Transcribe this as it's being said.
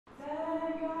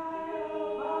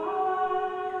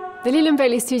The Leland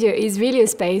Bailey Studio is really a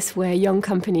space where young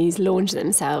companies launch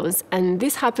themselves, and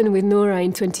this happened with Nora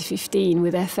in 2015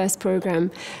 with their first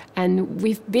program, and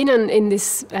we've been in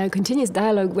this continuous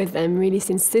dialogue with them really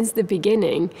since the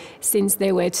beginning, since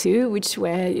they were two, which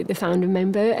were the founder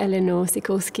member, Eleanor,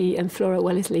 Sikorski, and Flora,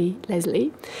 Wesley,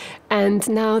 and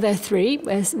now they're three,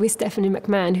 with Stephanie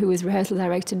McMann, who was rehearsal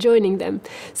director, joining them.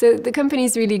 So the company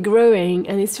is really growing,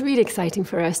 and it's really exciting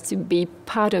for us to be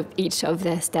part of each of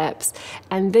their steps.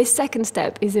 And this second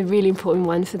step is a really important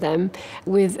one for them,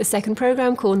 with a second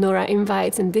program called Nora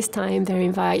Invites, and this time they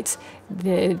invite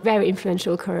the very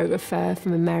influential choreographer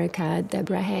from America,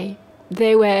 Deborah Hay.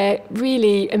 They were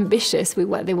really ambitious with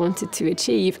what they wanted to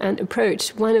achieve and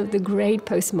approached one of the great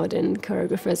postmodern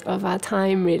choreographers of our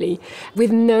time, really, with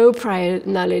no prior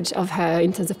knowledge of her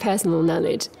in terms of personal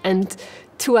knowledge. And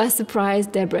to our surprise,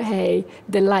 Deborah Hay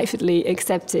delightfully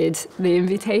accepted the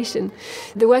invitation.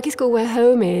 The work is called Where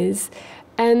Home Is,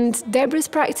 and Deborah's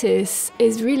practice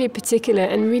is really particular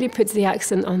and really puts the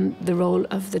accent on the role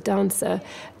of the dancer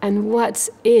and what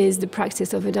is the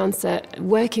practice of a dancer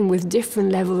working with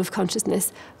different levels of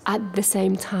consciousness at the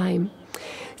same time.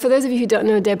 For those of you who don't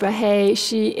know Deborah Hay,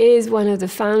 she is one of the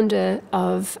founders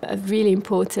of a really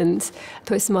important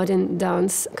postmodern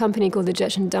dance company called the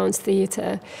Judge and Dance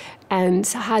Theatre, and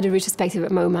had a retrospective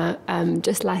at MoMA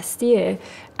just last year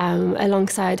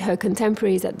alongside her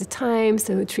contemporaries at the time,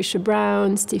 so Trisha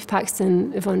Brown, Steve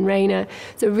Paxton, Yvonne Rainer.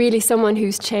 So really someone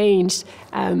who's changed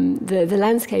the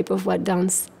landscape of what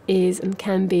dance is and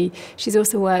can be. She's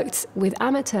also worked with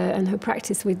amateur, and her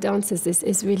practice with dancers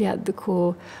is really at the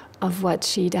core of what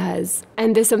she does.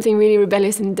 And there's something really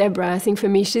rebellious in Deborah. I think for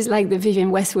me, she's like the Vivienne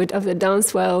Westwood of the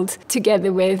dance world,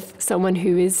 together with someone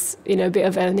who is, a bit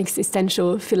of an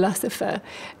existential philosopher,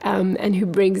 and who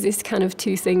brings this kind of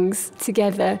two things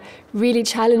together, really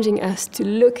challenging us to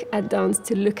look at dance,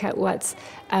 to look at what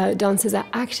dancers are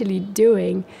actually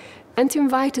doing, and to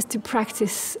invite us to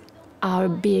practice our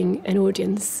being an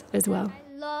audience as well.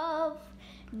 Love,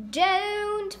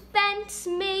 don't fence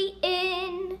me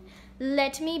in.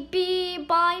 Let me be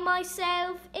by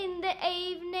myself in the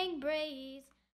evening breeze.